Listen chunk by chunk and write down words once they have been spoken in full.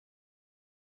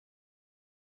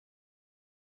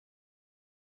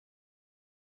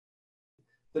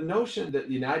the notion that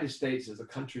the United States is a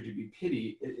country to be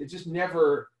pitied, it just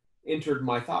never entered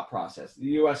my thought process.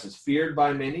 The U.S. is feared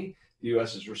by many. The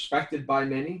U.S. is respected by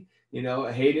many,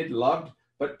 hated, loved,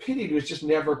 but pitied was just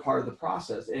never part of the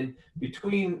process. And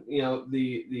between,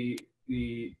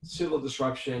 the civil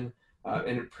disruption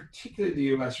and particularly the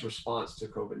U.S. response to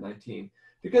COVID-19,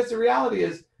 because the reality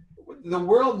is the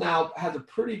world now has a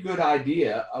pretty good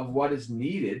idea of what is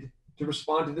needed to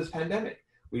respond to this pandemic.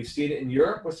 We've seen it in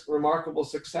Europe with remarkable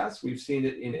success. We've seen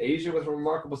it in Asia with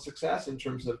remarkable success in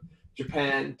terms of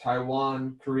Japan,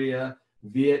 Taiwan, Korea,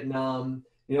 Vietnam,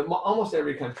 almost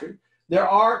every country. There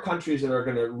are countries that are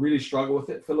going to really struggle with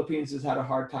it. Philippines has had a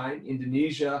hard time.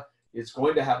 Indonesia is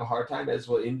going to have a hard time, as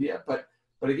will India. But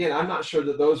again, I'm not sure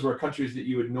that those were countries that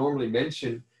you would normally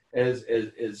mention as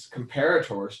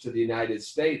comparators to the United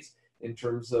States in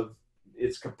terms of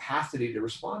its capacity to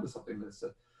respond to something like this.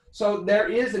 So there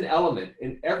is an element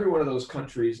in every one of those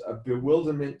countries of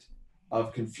bewilderment,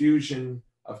 of confusion,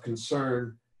 of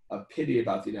concern, of pity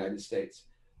about the United States.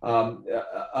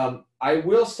 I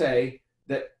will say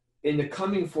that in the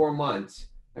coming 4 months,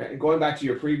 going back to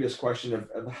your previous question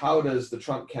of how does the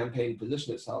Trump campaign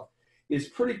position itself, it's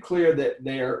pretty clear that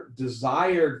their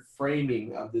desired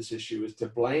framing of this issue is to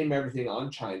blame everything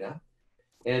on China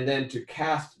and then to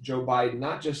cast Joe Biden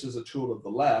not just as a tool of the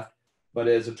left, but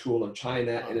as a tool of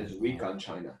China and as weak on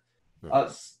China.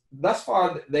 Thus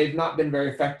far, they've not been very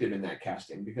effective in that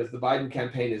casting because the Biden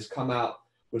campaign has come out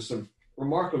with some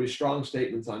remarkably strong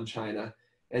statements on China,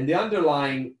 and the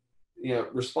underlying,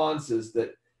 response is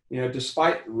that,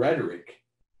 despite rhetoric,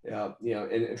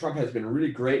 and Trump has been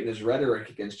really great in his rhetoric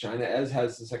against China, as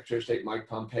has the Secretary of State Mike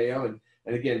Pompeo,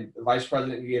 and again, the Vice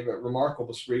President gave a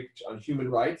remarkable speech on human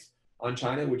rights on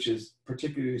China, which is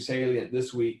particularly salient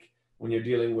this week when you're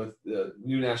dealing with the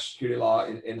new national security law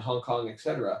in Hong Kong, et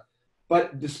cetera.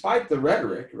 But despite the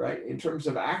rhetoric, right, in terms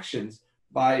of actions,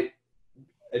 by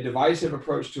a divisive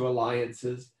approach to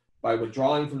alliances, by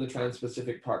withdrawing from the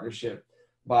Trans-Pacific Partnership,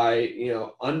 by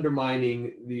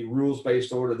undermining the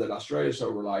rules-based order that Australia so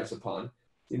relies upon,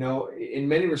 in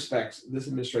many respects, this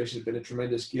administration has been a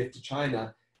tremendous gift to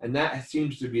China, and that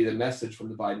seems to be the message from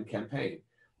the Biden campaign,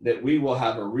 that we will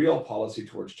have a real policy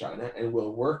towards China and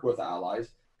we'll work with allies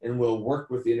and we'll work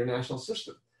with the international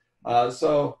system.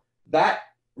 So that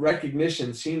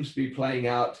recognition seems to be playing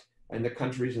out in the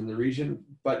countries in the region.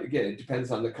 But again, it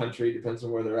depends on the country, depends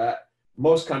on where they're at.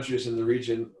 Most countries in the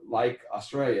region, like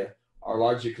Australia, are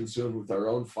largely consumed with their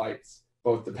own fights,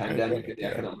 both the pandemic and the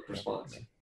economic response.